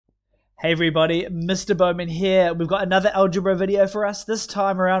Hey everybody, Mr. Bowman here. We've got another algebra video for us. This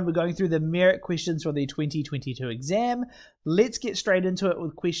time around we're going through the merit questions for the 2022 exam. Let's get straight into it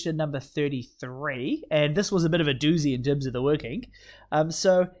with question number 33. And this was a bit of a doozy in terms of the working.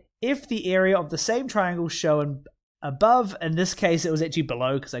 So if the area of the same triangle shown above, in this case it was actually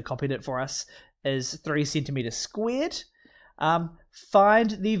below because I copied it for us, is 3 centimeters squared,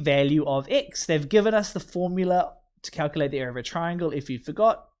 find the value of x. They've given us the formula to calculate the area of a triangle if you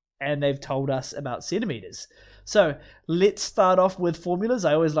forgot, and they've told us about centimeters. So let's start off with formulas.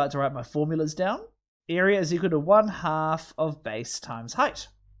 I always like to write my formulas down. Area is equal to 1/2 of base times height.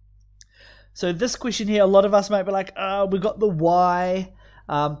 So this question here, a lot of us might be like, we got the y,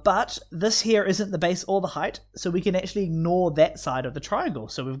 but this here isn't the base or the height, so we can actually ignore that side of the triangle.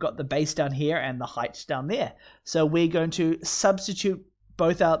 So we've got the base down here and the height down there. So we're going to substitute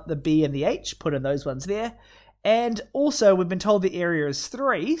both out the b and the h, put in those ones there. And also, we've been told the area is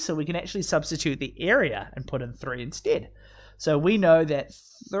 3, so we can actually substitute the area and put in 3 instead. So we know that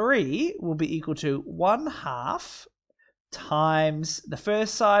 3 will be equal to 1/2 times the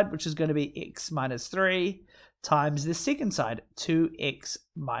first side, which is going to be x minus 3, times the second side, 2x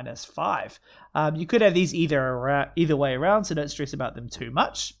minus 5. You could have these either way around, so don't stress about them too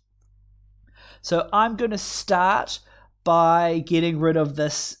much. So I'm going to start by getting rid of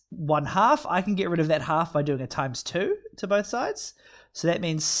this 1/2. I can get rid of that half by doing a times 2 to both sides. So that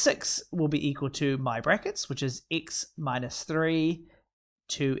means 6 will be equal to my brackets, which is x minus 3,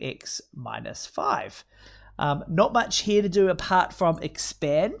 2x minus 5. Not much here to do apart from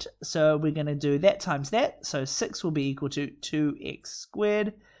expand. So we're going to do that times that. So 6 will be equal to 2x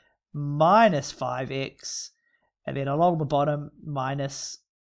squared minus 5x. And then along the bottom, minus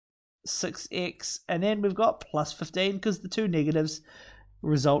 6x, and then we've got plus 15 because the two negatives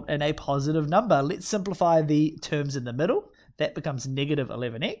result in a positive number. Let's simplify the terms in the middle. That becomes negative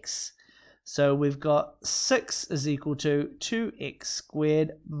 11x. So we've got 6 is equal to 2x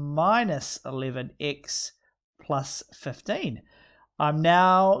squared minus 11x plus 15. I'm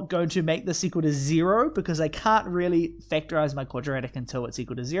now going to make this equal to 0 because I can't really factorize my quadratic until it's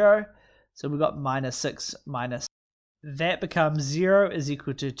equal to 0. So we've got minus 6 minus. That becomes 0 is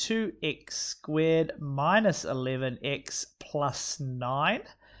equal to 2x squared minus 11x plus 9.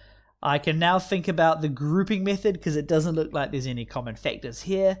 I can now think about the grouping method because it doesn't look like there's any common factors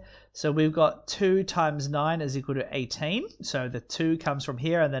here. So we've got 2 times 9 is equal to 18. So the 2 comes from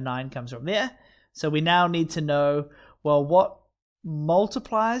here and the 9 comes from there. So we now need to know, well, what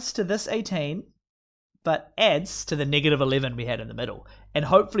multiplies to this 18 but adds to the negative 11 we had in the middle. And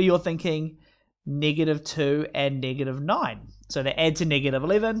hopefully you're thinking negative 2 and negative 9. So they add to negative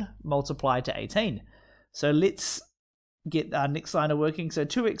 11, multiply to 18. So let's get our next line of working. So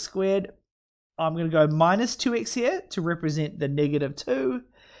 2x squared, I'm going to go minus 2x here to represent the negative 2.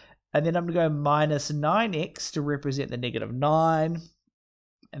 And then I'm going to go minus 9x to represent the negative 9.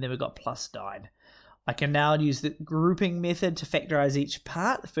 And then we've got plus 9. I can now use the grouping method to factorize each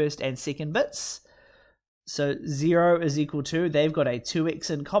part, the first and second bits. So 0 is equal to, they've got a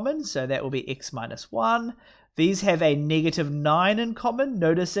 2x in common, so that will be x minus 1. These have a negative 9 in common,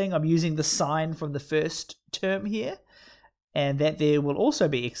 noticing I'm using the sign from the first term here. And that there will also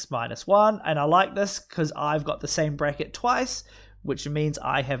be x minus 1. And I like this because I've got the same bracket twice, which means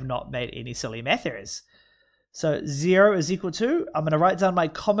I have not made any silly math errors. So 0 is equal to, I'm going to write down my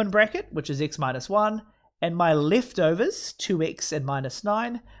common bracket, which is x minus 1. And my leftovers, 2x and minus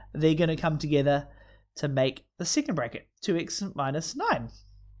 9, they're going to come together to make the second bracket, 2x minus 9.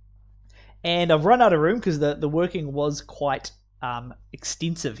 And I've run out of room because the working was quite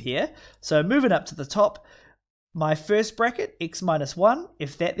extensive here. So moving up to the top, my first bracket, x minus 1,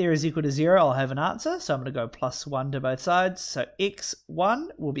 if that there is equal to 0, I'll have an answer. So I'm going to go plus 1 to both sides. So x1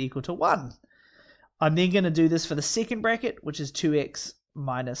 will be equal to 1. I'm then going to do this for the second bracket, which is 2x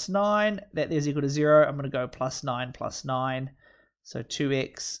minus 9. That there is equal to 0. I'm going to go plus 9 plus 9. So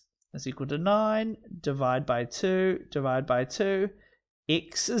 2x is equal to 9, divide by 2, divide by 2.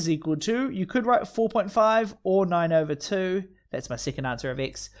 X is equal to, you could write 4.5 or 9 over 2. That's my second answer of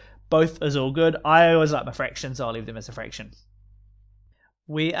x. Both is all good. I always like my fractions, so I'll leave them as a fraction.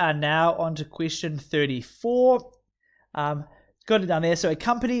 We are now on to question 34. Got it down there. So a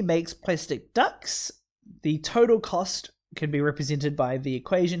company makes plastic ducks. The total cost can be represented by the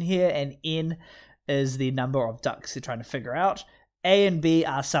equation here, and n is the number of ducks they're trying to figure out. A and B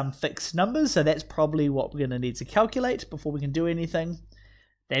are some fixed numbers, so that's probably what we're going to need to calculate before we can do anything.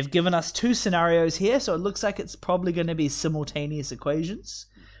 They've given us two scenarios here, so it looks like it's probably going to be simultaneous equations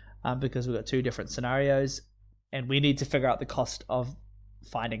because we've got two different scenarios, and we need to figure out the cost of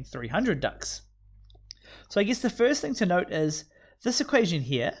finding 300 ducks. So I guess the first thing to note is this equation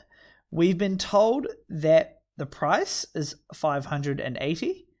here, We've been told that the price is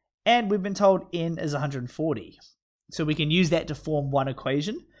 580 and we've been told n is 140. So we can use that to form one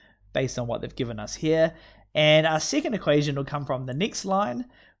equation based on what they've given us here. And our second equation will come from the next line.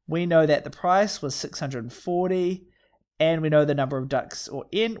 We know that the price was 640 and we know the number of ducks, or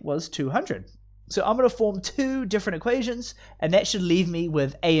n, was 200. So I'm going to form two different equations, and that should leave me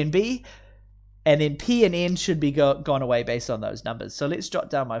with a and b, and then p and n should be gone away based on those numbers. So let's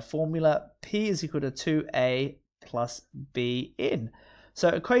jot down my formula. P is equal to 2a plus bn. So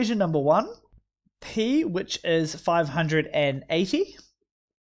equation number 1, p, which is 580,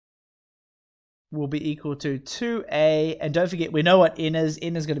 will be equal to 2a, and don't forget, we know what n is.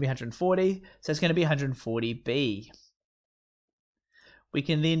 N is going to be 140, so it's going to be 140b. We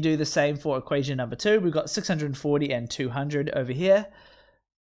can then do the same for equation number 2. We've got 640 and 200 over here.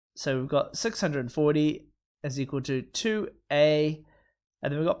 So we've got 640 is equal to 2a,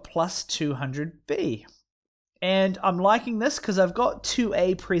 and then we've got plus 200b. And I'm liking this because I've got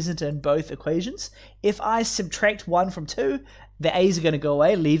 2a present in both equations. If I subtract 1 from 2, the a's are going to go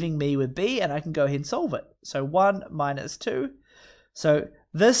away, leaving me with b, and I can go ahead and solve it. So 1 minus 2. So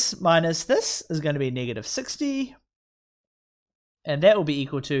this minus this is going to be negative 60. And that will be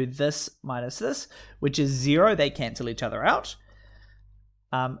equal to this minus this, which is 0. They cancel each other out.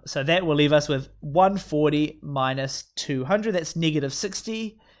 So that will leave us with 140 minus 200. That's negative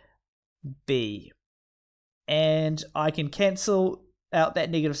 60b. And I can cancel out that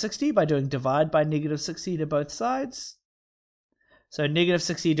negative 60 by doing divide by negative 60 to both sides. So negative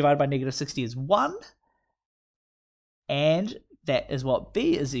 60 divided by negative 60 is 1. And that is what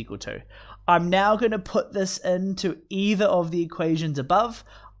b is equal to. I'm now going to put this into either of the equations above.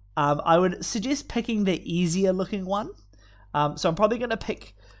 I would suggest picking the easier looking one. So I'm probably going to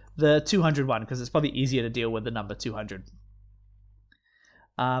pick the 200 one because it's probably easier to deal with the number 200.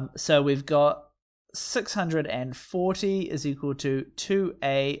 So we've got 640 is equal to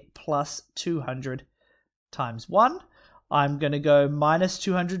 2a plus 200 times 1. I'm going to go minus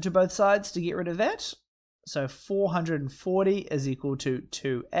 200 to both sides to get rid of that. So 440 is equal to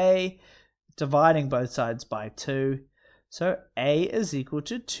 2a, dividing both sides by 2. So a is equal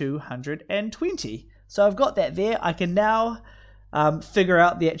to 220. So I've got that there. I can now figure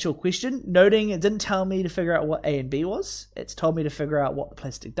out the actual question, noting it didn't tell me to figure out what a and b was. It's told me to figure out what the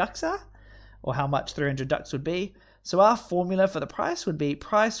plastic ducks are, or how much 300 ducks would be. So our formula for the price would be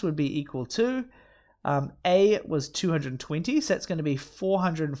equal to, a was 220, so that's going to be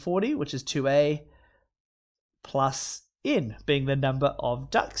 440, which is 2a, plus n, being the number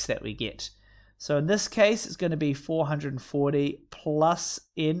of ducks that we get. So in this case, it's going to be 440 plus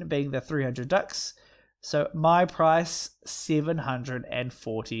n, being the 300 ducks. So my price,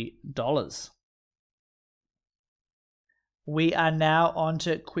 $740. We are now on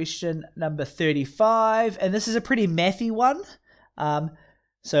to question number 35, and this is a pretty mathy one.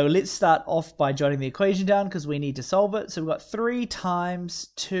 So let's start off by jotting the equation down because we need to solve it. So we've got 3 times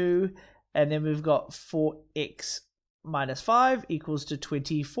 2, and then we've got 4x minus 5 equals to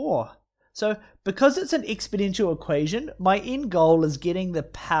 24. So because it's an exponential equation, my end goal is getting the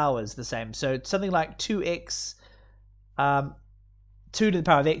powers the same. So it's something like 2x, 2 to the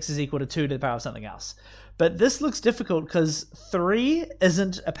power of x is equal to 2 to the power of something else. But this looks difficult because 3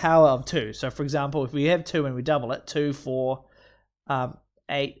 isn't a power of 2. So for example, if we have 2 and we double it, 2, 4,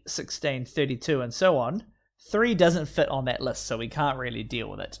 8, 16, 32, and so on, 3 doesn't fit on that list, so we can't really deal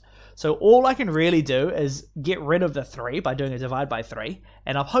with it. So all I can really do is get rid of the 3 by doing a divide by 3,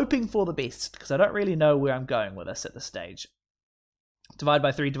 and I'm hoping for the best because I don't really know where I'm going with this at this stage. Divide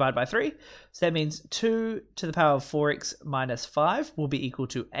by 3, divide by 3. So that means 2 to the power of 4x minus 5 will be equal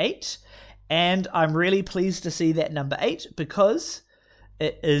to 8. And I'm really pleased to see that number 8 because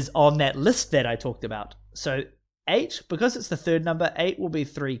it is on that list that I talked about. So 8, because it's the third number, 8 will be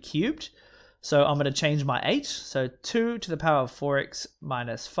 3 cubed. So I'm going to change my 8. So 2 to the power of 4x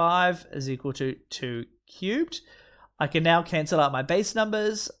minus 5 is equal to 2 cubed. I can now cancel out my base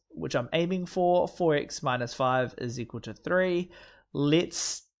numbers, which I'm aiming for. 4x minus 5 is equal to 3.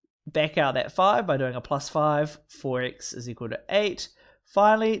 Let's back out that 5 by doing a plus 5. 4x is equal to 8.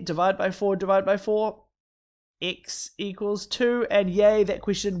 Finally, divide by 4, divide by 4. X equals 2. And yay, that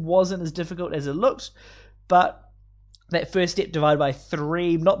question wasn't as difficult as it looked. But that first step, divide by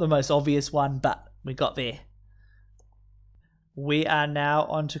 3, not the most obvious one, but we got there. We are now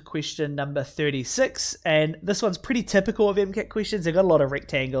on to question number 36, and this one's pretty typical of MCAT questions. They've got a lot of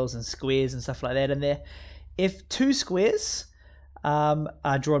rectangles and squares and stuff like that in there. If 2 squares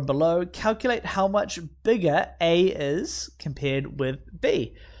are drawn below, calculate how much bigger A is compared with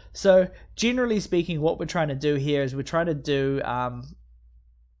B. So generally speaking, what we're trying to do here is we're trying to do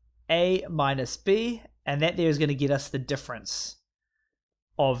A minus B, and that there is going to get us the difference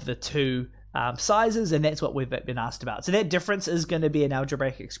of the two sizes, and that's what we've been asked about. So that difference is going to be an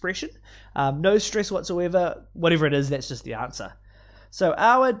algebraic expression. No stress whatsoever. Whatever it is, that's just the answer. So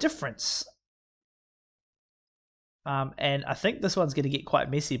our difference, and I think this one's going to get quite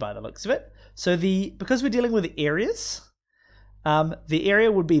messy by the looks of it. So because we're dealing with areas, the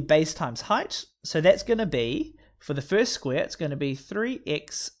area would be base times height. So that's going to be, for the first square, it's going to be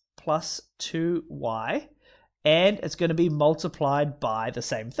 3x plus 2y, and it's going to be multiplied by the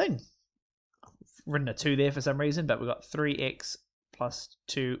same thing. I've written a 2 there for some reason, but we've got 3x plus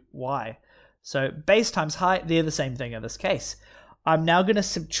 2y. So base times height, they're the same thing in this case. I'm now going to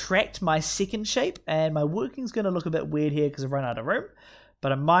subtract my second shape, and my working's going to look a bit weird here because I've run out of room,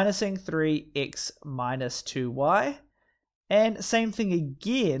 but I'm minusing 3x minus 2y, and same thing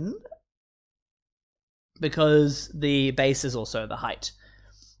again, because the base is also the height.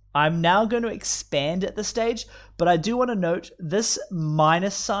 I'm now going to expand at this stage, but I do want to note this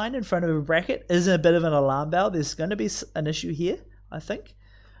minus sign in front of a bracket is a bit of an alarm bell. There's going to be an issue here, I think.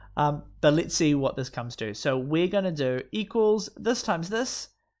 But let's see what this comes to. So we're going to do equals this times this,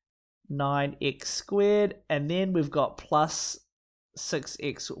 9x squared, and then we've got plus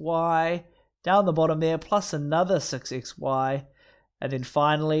 6xy down the bottom there, plus another 6xy, and then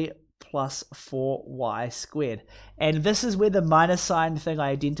finally plus 4y squared. And this is where the minus sign thing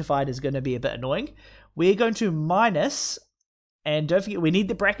I identified is going to be a bit annoying. We're going to minus, and don't forget we need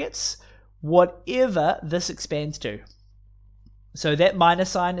the brackets, whatever this expands to. So that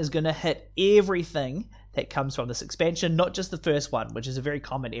minus sign is going to hit everything that comes from this expansion, not just the first one, which is a very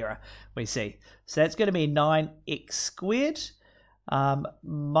common error we see. So that's going to be 9x squared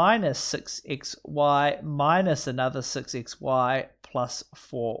minus 6xy minus another 6xy plus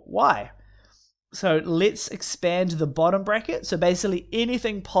 4y. So let's expand the bottom bracket. So basically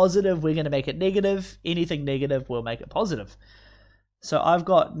anything positive, we're going to make it negative. Anything negative, we'll make it positive. So I've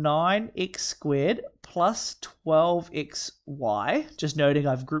got 9x squared plus 12xy, just noting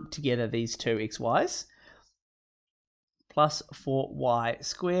I've grouped together these two xy's, plus 4y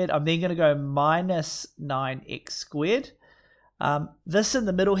squared. I'm then going to go minus 9x squared. This in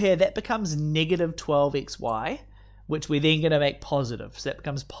the middle here, that becomes negative 12xy, which we're then going to make positive. So that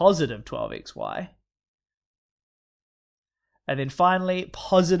becomes positive 12xy. And then finally,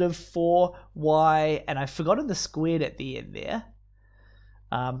 positive 4y, and I've forgotten the squared at the end there,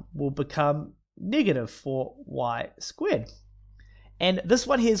 will become negative 4y squared. And this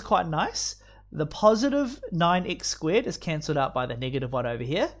one here is quite nice. The positive 9x squared is cancelled out by the negative 1 over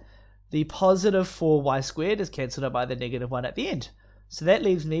here. The positive 4y squared is cancelled out by the negative 1 at the end. So that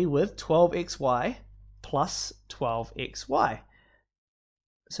leaves me with 12xy plus 12xy.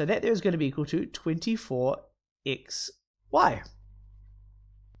 So that there is going to be equal to 24xy.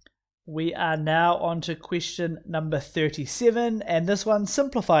 We are now on to question number 37, and this one,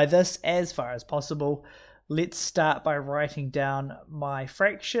 simplify this as far as possible. Let's start by writing down my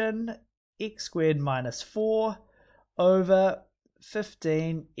fraction, x squared minus 4 over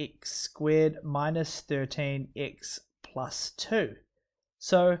 15x squared minus 13x plus 2.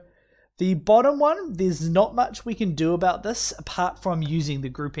 So the bottom one, there's not much we can do about this apart from using the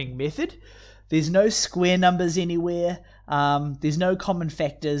grouping method. There's no square numbers anywhere. There's no common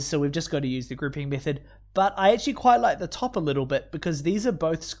factors, so we've just got to use the grouping method. But I actually quite like the top a little bit because these are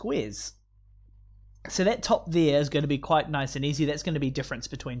both squares. So that top there is going to be quite nice and easy. That's going to be difference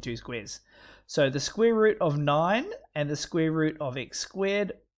between two squares. So the square root of 9 and the square root of x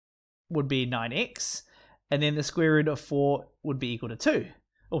squared would be 9x. And then the square root of 4 would be equal to 2.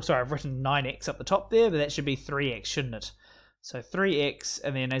 Oh, sorry, I've written 9x up the top there, but that should be 3x, shouldn't it? So 3x,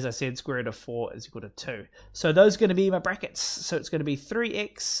 and then as I said, square root of 4 is equal to 2. So those are going to be my brackets. So it's going to be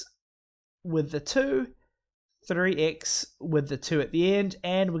 3x with the 2, 3x with the 2 at the end,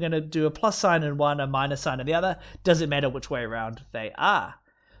 and we're going to do a plus sign in one, a minus sign in the other. Doesn't matter which way around they are.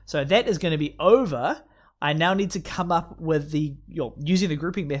 So that is going to be over. I now need to come up with using the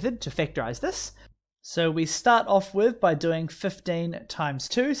grouping method to factorize this. So we start off with by doing 15 times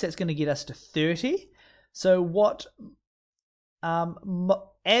 2, so that's going to get us to 30. So what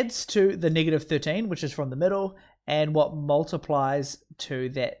adds to the negative 13, which is from the middle, and what multiplies to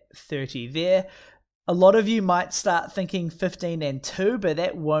that 30 there. A lot of you might start thinking 15 and 2, but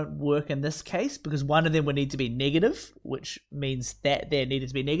that won't work in this case because one of them would need to be negative, which means that there needed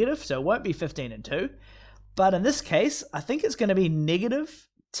to be negative, so it won't be 15 and 2. But in this case, I think it's going to be negative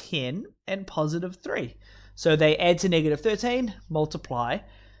 10 and positive 3. So they add to negative 13, multiply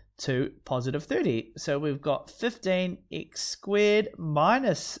to positive 30. So we've got 15x squared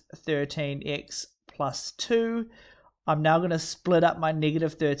minus 13x plus 2 I'm now going to split up my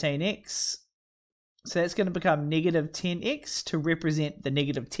negative 13x. So that's going to become negative 10x to represent the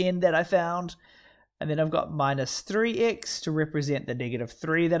negative 10 that I found. And then I've got minus 3x to represent the negative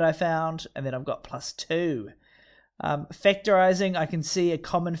 3 that I found. And then I've got plus 2. Factorizing, I can see a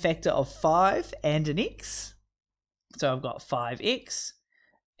common factor of 5 and an x. So I've got 5x.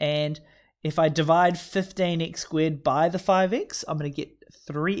 And if I divide 15x squared by the 5x, I'm going to get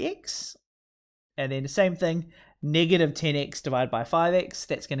 3x. And then the same thing, negative 10x divided by 5x,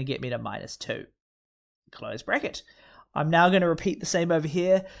 that's going to get me to minus 2. Close bracket. I'm now going to repeat the same over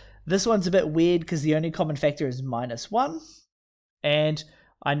here. This one's a bit weird because the only common factor is minus 1. And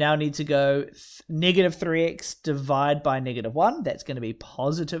I now need to go negative 3x divide by negative 1. That's going to be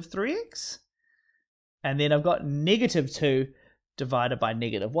positive 3x. And then I've got negative 2 divided by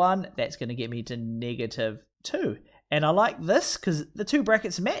negative 1. That's going to get me to negative 2. And I like this because the two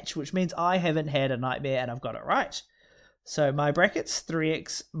brackets match, which means I haven't had a nightmare and I've got it right. So my brackets,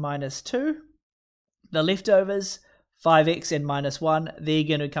 3x minus 2. The leftovers, 5x and minus 1, they're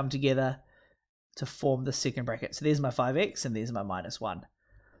going to come together to form the second bracket. So there's my 5x and there's my minus 1.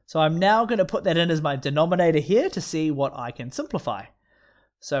 So I'm now going to put that in as my denominator here to see what I can simplify.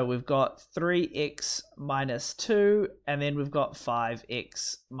 So we've got 3x minus 2, and then we've got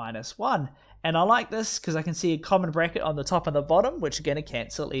 5x minus 1. And I like this because I can see a common bracket on the top and the bottom, which are going to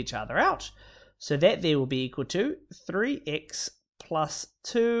cancel each other out. So that there will be equal to 3x plus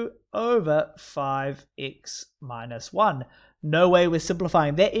 2 over 5x minus 1. No way we're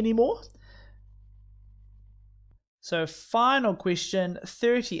simplifying that anymore. So final question,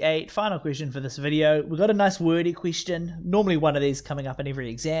 38, final question for this video. We've got a nice wordy question, normally one of these coming up in every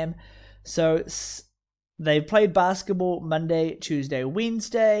exam. So they've played basketball Monday, Tuesday,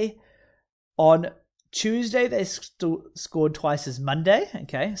 Wednesday. On Tuesday, they scored twice as Monday.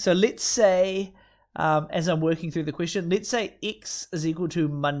 Okay, so let's say, as I'm working through the question, let's say x is equal to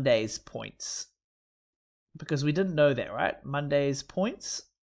Monday's points. Because we didn't know that, right? Monday's points.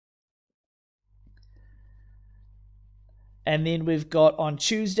 And then we've got on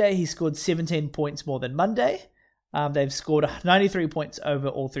Tuesday, he scored 17 points more than Monday. They've scored 93 points over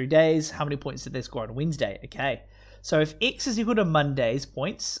all 3 days. How many points did they score on Wednesday? Okay, so if x is equal to Monday's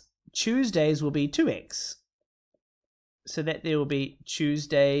points, Tuesday's will be 2x. So that there will be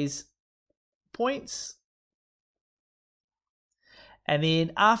Tuesday's points. And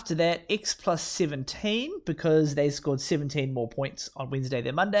then after that, x plus 17, because they scored 17 more points on Wednesday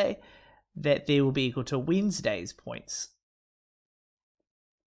than Monday, that there will be equal to Wednesday's points.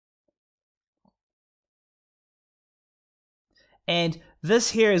 And this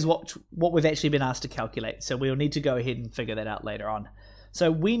here is what we've actually been asked to calculate. So we'll need to go ahead and figure that out later on. So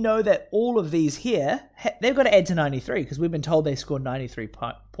we know that all of these here, they've got to add to 93 because we've been told they scored 93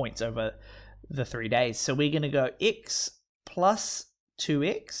 points over the 3 days. So we're going to go x plus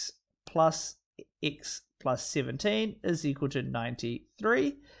 2x plus x plus 17 is equal to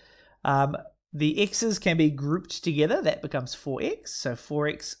 93. The x's can be grouped together. That becomes 4x. So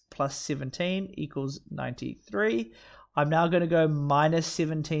 4x plus 17 equals 93. I'm now going to go minus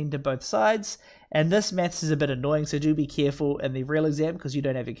 17 to both sides. And this maths is a bit annoying, so do be careful in the real exam because you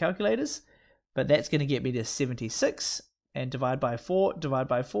don't have your calculators. But that's going to get me to 76. And divide by 4, divide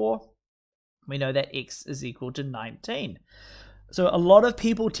by 4. We know that x is equal to 19. So a lot of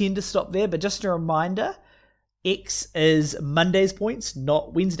people tend to stop there, but just a reminder, x is Monday's points,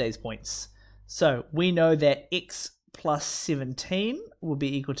 not Wednesday's points. So we know that x plus 17 will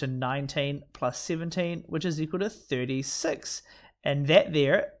be equal to 19 plus 17, which is equal to 36. And that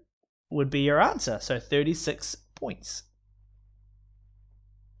there would be your answer. So 36 points.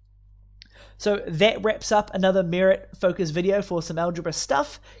 So that wraps up another merit focus video for some algebra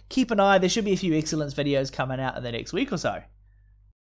stuff. Keep an eye, there should be a few excellence videos coming out in the next week or so.